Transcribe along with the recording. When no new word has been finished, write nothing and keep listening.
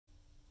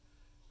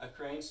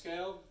crane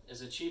scale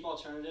is a cheap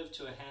alternative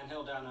to a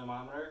handheld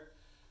dynamometer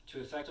to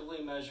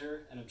effectively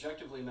measure and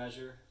objectively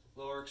measure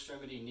lower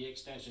extremity knee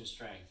extension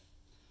strength.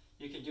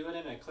 You can do it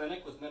in a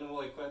clinic with minimal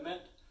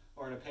equipment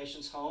or in a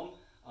patient's home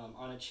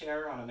on a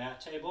chair, on a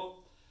mat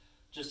table.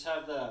 Just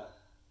have the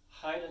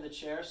height of the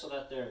chair so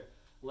that their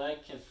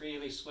leg can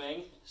freely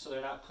swing, so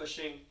they're not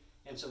pushing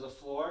into the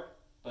floor,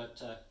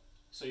 but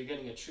so you're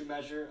getting a true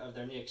measure of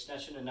their knee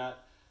extension and not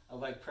a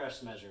leg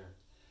press measure.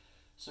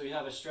 So you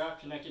have a strap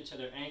connected to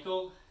their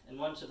ankle and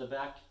one to the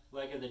back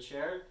leg of the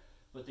chair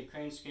with the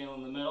crane scale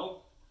in the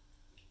middle,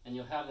 and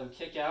you'll have them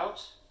kick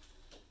out,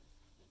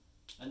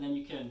 and then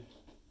you can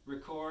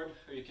record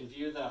or you can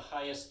view the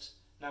highest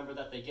number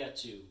that they get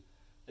to.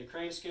 The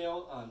crane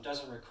scale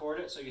doesn't record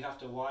it, so you have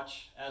to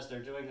watch as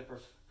they're doing the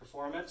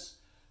performance,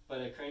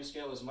 but a crane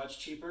scale is much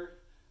cheaper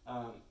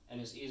and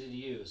is easy to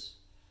use.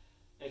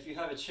 If you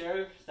have a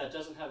chair that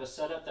doesn't have a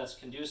setup that's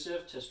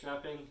conducive to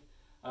strapping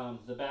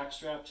the back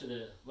strap to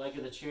the leg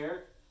of the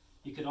chair,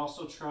 you can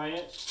also try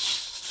it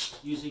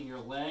using your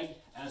leg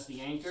as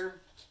the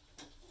anchor.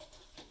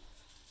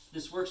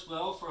 This works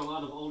well for a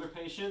lot of older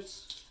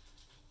patients,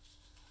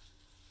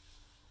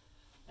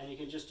 and you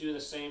can just do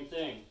the same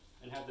thing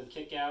and have them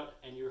kick out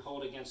and you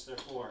hold against their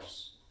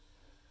force.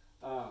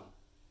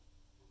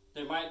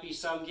 There might be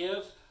some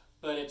give,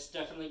 but it's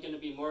definitely going to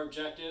be more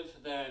objective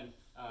than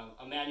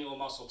a manual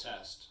muscle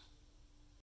test.